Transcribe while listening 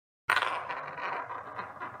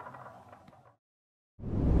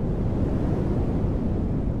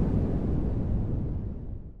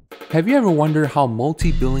Have you ever wondered how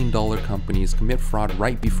multi-billion-dollar companies commit fraud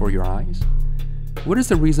right before your eyes? What is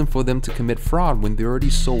the reason for them to commit fraud when they're already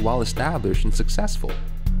so well established and successful?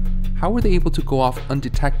 How were they able to go off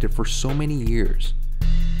undetected for so many years?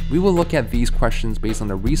 We will look at these questions based on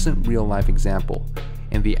a recent real-life example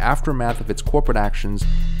and the aftermath of its corporate actions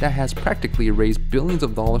that has practically erased billions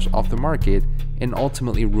of dollars off the market and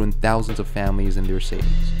ultimately ruined thousands of families and their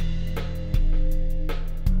savings.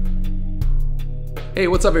 Hey,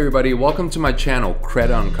 what's up everybody? Welcome to my channel,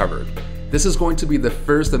 Credit Uncovered. This is going to be the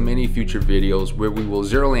first of many future videos where we will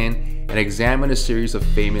zero in and examine a series of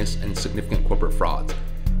famous and significant corporate frauds.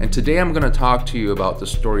 And today I'm going to talk to you about the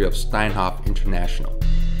story of Steinhoff International,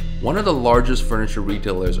 one of the largest furniture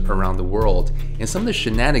retailers around the world, and some of the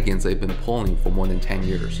shenanigans they've been pulling for more than 10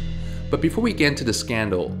 years. But before we get into the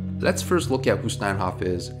scandal, let's first look at who Steinhoff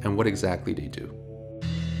is and what exactly they do.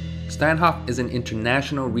 Steinhoff is an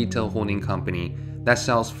international retail holding company that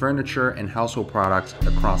sells furniture and household products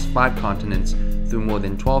across 5 continents through more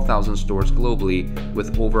than 12,000 stores globally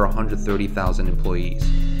with over 130,000 employees.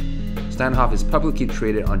 Steinhoff is publicly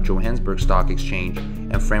traded on Johannesburg Stock Exchange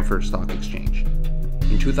and Frankfurt Stock Exchange.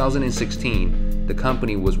 In 2016, the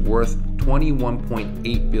company was worth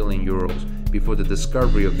 21.8 billion euros before the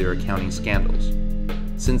discovery of their accounting scandals.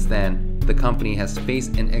 Since then, the company has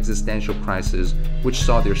faced an existential crisis which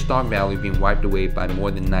saw their stock value being wiped away by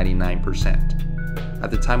more than 99%. At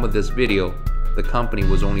the time of this video, the company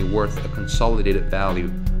was only worth a consolidated value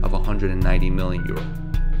of 190 million euro.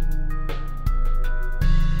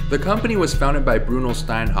 The company was founded by Bruno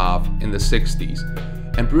Steinhoff in the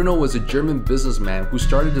 60s, and Bruno was a German businessman who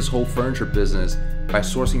started this whole furniture business by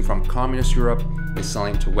sourcing from communist Europe and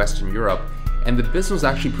selling to Western Europe, and the business was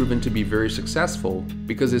actually proven to be very successful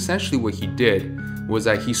because essentially what he did was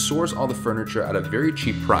that he sourced all the furniture at a very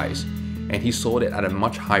cheap price and he sold it at a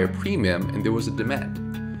much higher premium, and there was a demand.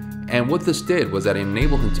 And what this did was that it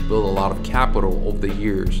enabled him to build a lot of capital over the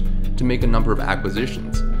years to make a number of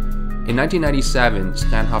acquisitions. In 1997,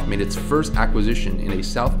 Steinhoff made its first acquisition in a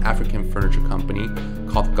South African furniture company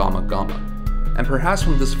called Gama Gama. And perhaps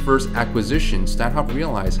from this first acquisition, Steinhoff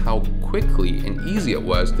realized how quickly and easy it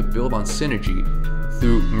was to build on synergy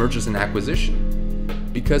through mergers and acquisition.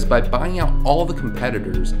 Because by buying out all the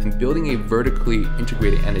competitors and building a vertically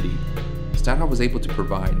integrated entity, Steinhoff was able to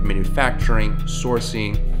provide manufacturing,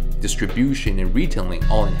 sourcing, distribution, and retailing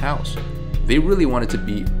all in-house. They really wanted to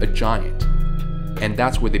be a giant, and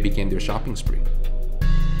that's where they began their shopping spree.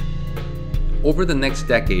 Over the next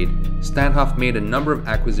decade, Steinhoff made a number of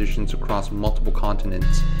acquisitions across multiple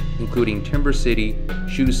continents, including Timber City,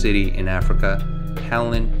 Shoe City in Africa,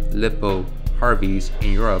 Helen, Lippo, Harvey's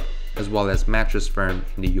in Europe, as well as Mattress Firm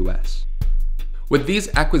in the US. With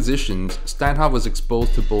these acquisitions, Steinhoff was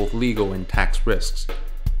exposed to both legal and tax risks.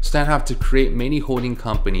 Steinhoff had to create many holding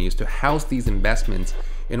companies to house these investments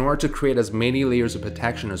in order to create as many layers of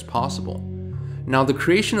protection as possible. Now, the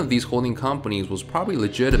creation of these holding companies was probably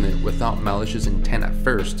legitimate without malicious intent at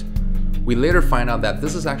first. We later find out that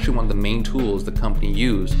this is actually one of the main tools the company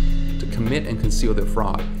used to commit and conceal their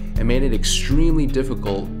fraud, and made it extremely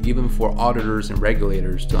difficult even for auditors and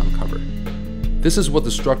regulators to uncover. This is what the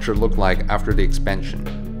structure looked like after the expansion.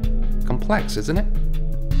 Complex, isn't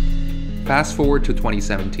it? Fast forward to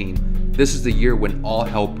 2017, this is the year when all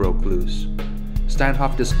hell broke loose.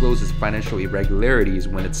 Steinhoff disclosed its financial irregularities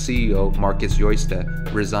when its CEO, Markus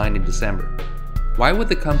Joiste, resigned in December. Why would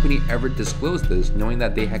the company ever disclose this, knowing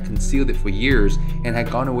that they had concealed it for years and had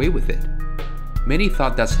gone away with it? Many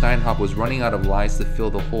thought that Steinhoff was running out of lies to fill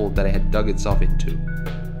the hole that it had dug itself into.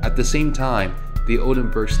 At the same time, the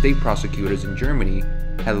Oldenburg state prosecutors in Germany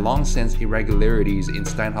had long sensed irregularities in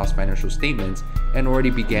Steinhoff's financial statements and already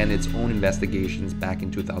began its own investigations back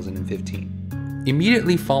in 2015.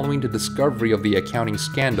 Immediately following the discovery of the accounting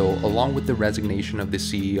scandal, along with the resignation of the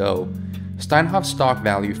CEO, Steinhoff's stock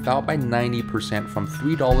value fell by 90% from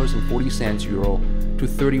 $3.40 euro to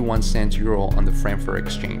 31 cents euro on the Frankfurt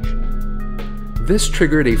Exchange. This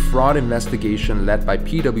triggered a fraud investigation led by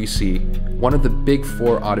PwC, one of the big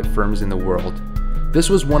 4 audit firms in the world. This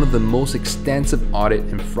was one of the most extensive audit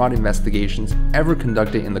and fraud investigations ever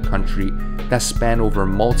conducted in the country that spanned over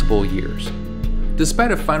multiple years.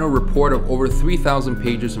 Despite a final report of over 3,000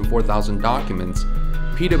 pages and 4,000 documents,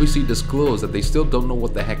 PwC disclosed that they still don't know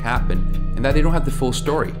what the heck happened and that they don't have the full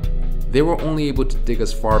story. They were only able to dig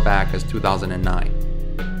as far back as 2009.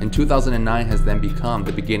 And 2009 has then become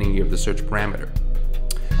the beginning year of the search parameter.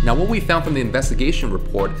 Now, what we found from the investigation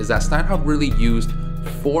report is that Steinhoff really used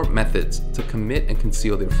 4 methods to commit and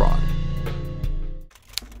conceal their fraud.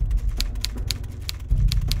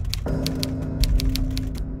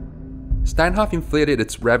 Steinhoff inflated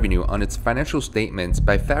its revenue on its financial statements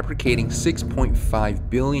by fabricating 6.5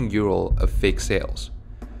 billion euro of fake sales.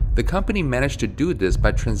 The company managed to do this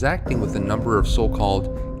by transacting with a number of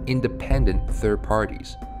so-called independent third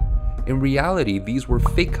parties. In reality, these were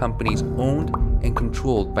fake companies owned and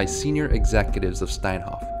controlled by senior executives of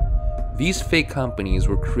Steinhoff. These fake companies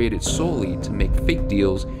were created solely to make fake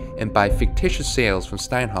deals and buy fictitious sales from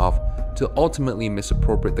Steinhoff to ultimately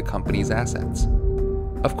misappropriate the company's assets.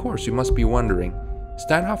 Of course, you must be wondering,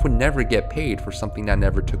 Steinhoff would never get paid for something that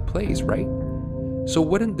never took place, right? So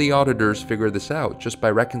wouldn't the auditors figure this out just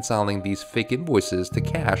by reconciling these fake invoices to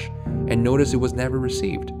cash and notice it was never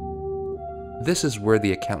received? This is where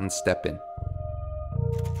the accountants step in.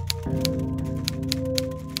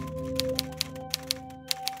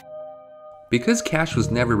 Because cash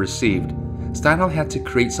was never received, Steinhoff had to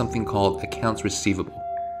create something called accounts receivable.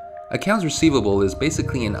 Accounts receivable is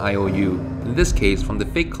basically an IOU, in this case from the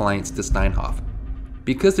fake clients to Steinhoff.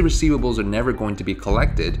 Because the receivables are never going to be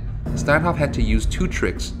collected, Steinhoff had to use two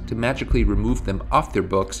tricks to magically remove them off their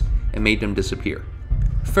books and made them disappear.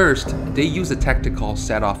 First, they used a tactic called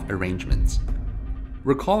set-off arrangements.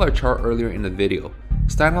 Recall our chart earlier in the video,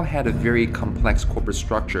 Steinhoff had a very complex corporate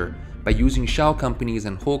structure by using shell companies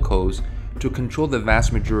and holdcos to control the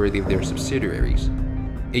vast majority of their subsidiaries.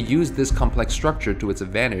 It used this complex structure to its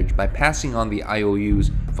advantage by passing on the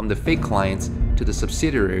IOUs from the fake clients to the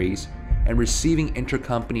subsidiaries and receiving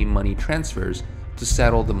intercompany money transfers to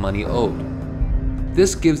settle the money owed.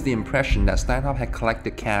 This gives the impression that Steinhoff had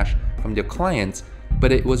collected cash from their clients,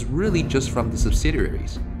 but it was really just from the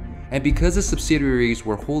subsidiaries. And because the subsidiaries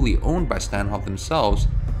were wholly owned by Steinhoff themselves,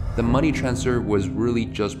 the money transfer was really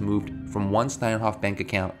just moved from one Steinhoff bank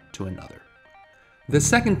account to another. The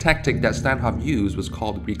second tactic that Steinhoff used was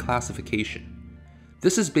called reclassification.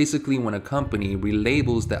 This is basically when a company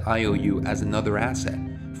relabels the IOU as another asset,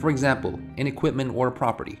 for example, an equipment or a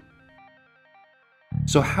property.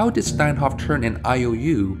 So how did Steinhoff turn an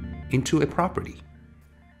IOU into a property?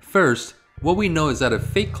 First, what we know is that a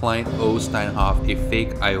fake client owes Steinhoff a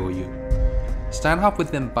fake IOU. Steinhoff would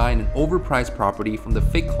then buy an overpriced property from the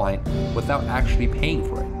fake client without actually paying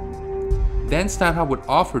for it. Then Steinhoff would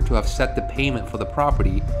offer to have set the payment for the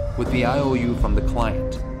property with the IOU from the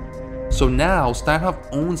client. So now Steinhoff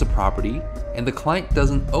owns a property and the client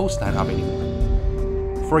doesn't owe Steinhoff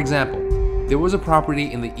anymore. For example, there was a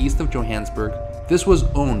property in the east of Johannesburg. This was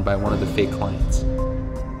owned by one of the fake clients.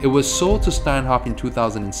 It was sold to Steinhoff in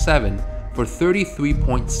 2007 for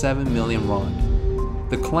 33.7 million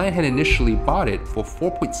rand. The client had initially bought it for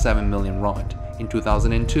 4.7 million rand in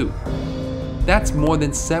 2002. That's more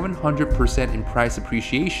than 700% in price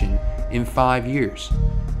appreciation in 5 years.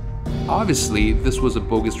 Obviously, this was a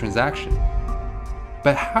bogus transaction.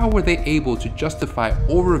 But how were they able to justify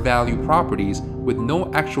overvalued properties with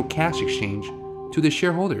no actual cash exchange to the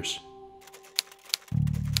shareholders?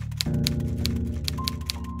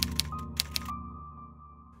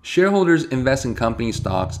 Shareholders invest in company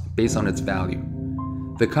stocks based on its value.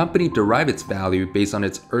 The company derives its value based on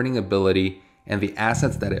its earning ability and the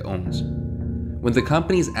assets that it owns. When the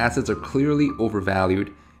company's assets are clearly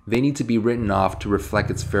overvalued, they need to be written off to reflect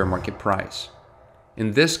its fair market price.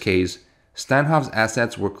 In this case, Steinhoff's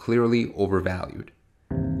assets were clearly overvalued.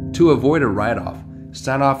 To avoid a write-off,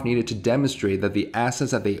 Steinhoff needed to demonstrate that the assets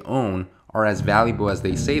that they own are as valuable as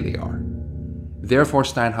they say they are. Therefore,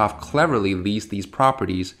 Steinhoff cleverly leased these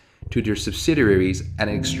properties to their subsidiaries at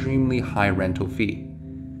an extremely high rental fee.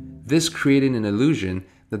 This created an illusion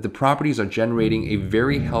that the properties are generating a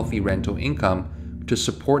very healthy rental income to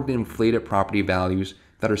support the inflated property values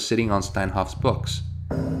that are sitting on Steinhoff's books.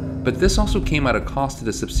 But this also came at a cost to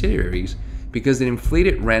the subsidiaries because the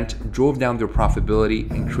inflated rent drove down their profitability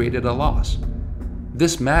and created a loss.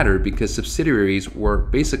 This mattered because subsidiaries were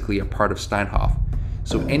basically a part of Steinhoff,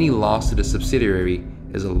 so any loss to the subsidiary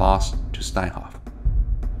is a loss to Steinhoff.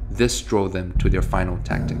 This drove them to their final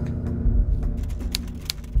tactic.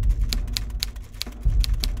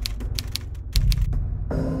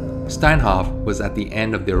 Steinhoff was at the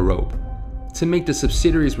end of their rope. To make the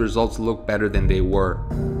subsidiaries' results look better than they were,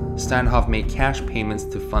 Steinhoff made cash payments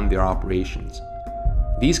to fund their operations.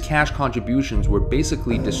 These cash contributions were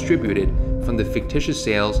basically distributed from the fictitious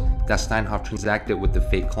sales that Steinhoff transacted with the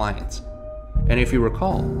fake clients. And if you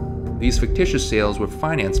recall, these fictitious sales were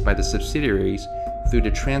financed by the subsidiaries through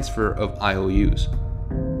the transfer of IOUs.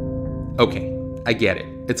 Okay, I get it,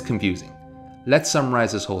 it's confusing. Let's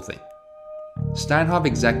summarize this whole thing. Steinhoff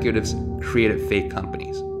executives created fake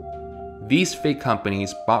companies. These fake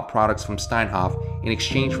companies bought products from Steinhoff in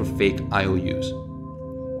exchange for fake IOUs.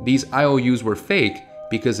 These IOUs were fake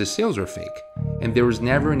because the sales were fake, and there was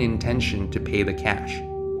never an intention to pay the cash.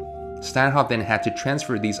 Steinhoff then had to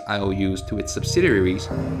transfer these IOUs to its subsidiaries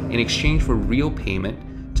in exchange for real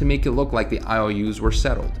payment to make it look like the IOUs were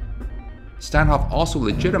settled. Steinhoff also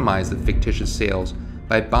legitimized the fictitious sales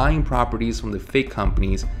by buying properties from the fake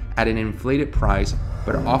companies at an inflated price,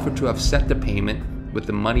 but offered to offset the payment with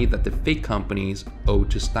the money that the fake companies owed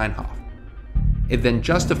to Steinhoff. It then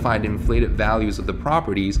justified inflated values of the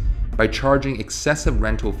properties by charging excessive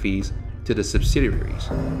rental fees to the subsidiaries.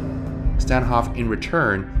 Steinhoff, in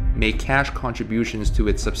return, made cash contributions to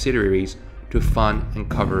its subsidiaries to fund and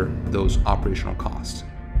cover those operational costs.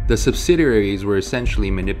 The subsidiaries were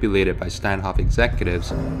essentially manipulated by Steinhoff executives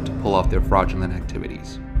to pull off their fraudulent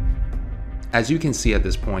activities. As you can see at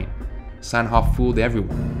this point, Steinhoff fooled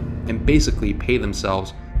everyone and basically paid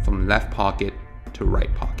themselves from left pocket to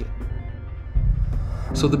right pocket.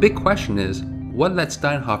 So the big question is, what led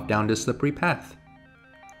Steinhoff down this slippery path?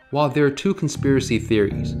 While there are two conspiracy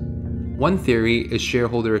theories. One theory is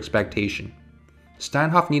shareholder expectation.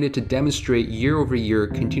 Steinhoff needed to demonstrate year-over-year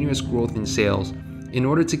continuous growth in sales in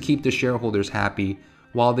order to keep the shareholders happy,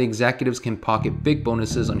 while the executives can pocket big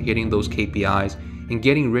bonuses on hitting those KPIs and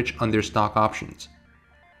getting rich on their stock options.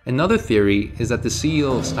 Another theory is that the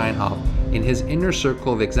CEO of Steinhoff and his inner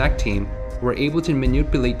circle of exec team were able to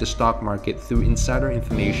manipulate the stock market through insider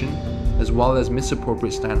information as well as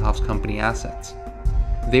misappropriate Steinhoff's company assets.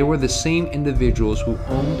 They were the same individuals who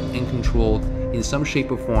owned and controlled, in some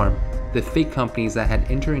shape or form, the fake companies that had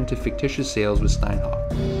entered into fictitious sales with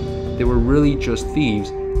Steinhoff. They were really just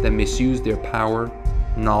thieves that misused their power,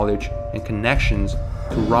 knowledge, and connections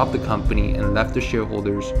to rob the company and left the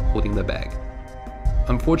shareholders holding the bag.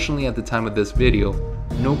 Unfortunately, at the time of this video,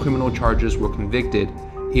 no criminal charges were convicted,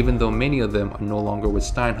 even though many of them are no longer with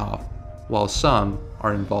Steinhoff, while some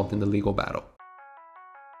are involved in the legal battle.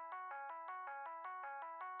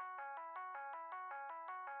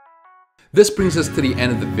 This brings us to the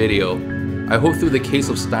end of the video. I hope through the case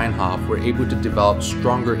of Steinhoff, we're able to develop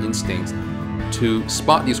stronger instincts to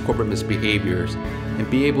spot these corporate misbehaviors and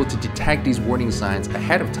be able to detect these warning signs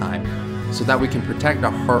ahead of time so that we can protect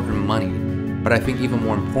our hard-earned money, but I think even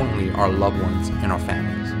more importantly, our loved ones and our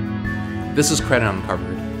families. This is Credit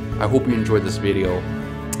Uncovered. I hope you enjoyed this video.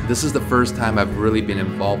 This is the first time I've really been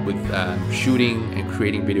involved with shooting and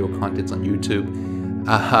creating video contents on YouTube.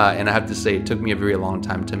 And I have to say, it took me a very long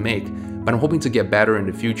time to make, but I'm hoping to get better in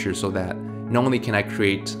the future so that not only can I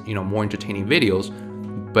create, more entertaining videos,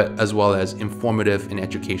 but as well as informative and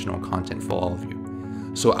educational content for all of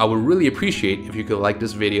you. So I would really appreciate if you could like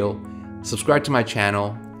this video, subscribe to my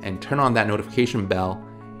channel, and turn on that notification bell,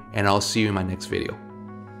 and I'll see you in my next video.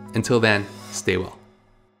 Until then, stay well.